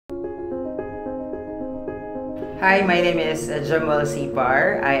Hi, my name is Jamal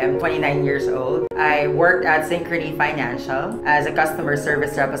Sipar. I am 29 years old. I worked at Synchrony Financial as a customer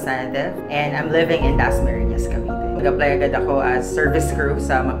service representative and I'm living in Dasmariñas, Cavite. Nag-apply agad ako as service crew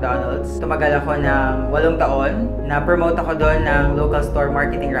sa McDonald's. Tumagal ako ng 8 taon. Na-promote ako doon ng local store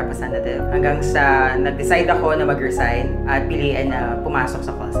marketing representative hanggang sa nag-decide ako na mag-resign at piliin na pumasok sa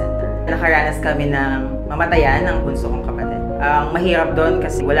call center. Nakaranas kami ng mamatayan ng bunso kong kapatid. Ang mahirap doon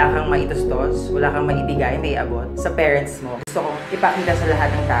kasi wala kang maitustos, wala kang maibigay, maiabot sa parents mo. Gusto kong ipakita sa lahat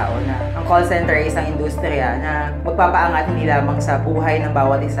ng tao na ang call center ay isang industriya na magpapaangat hindi lamang sa buhay ng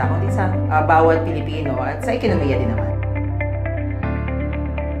bawat isa, kundi sa bawat Pilipino at sa ekonomiya din naman.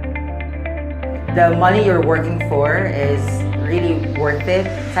 The money you're working for is really worth it.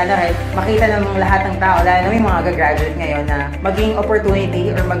 Sana rin makita ng lahat ng tao, lalo na may mga gagraduate ngayon na maging opportunity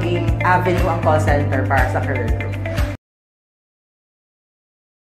or maging avenue ang call center para sa career growth.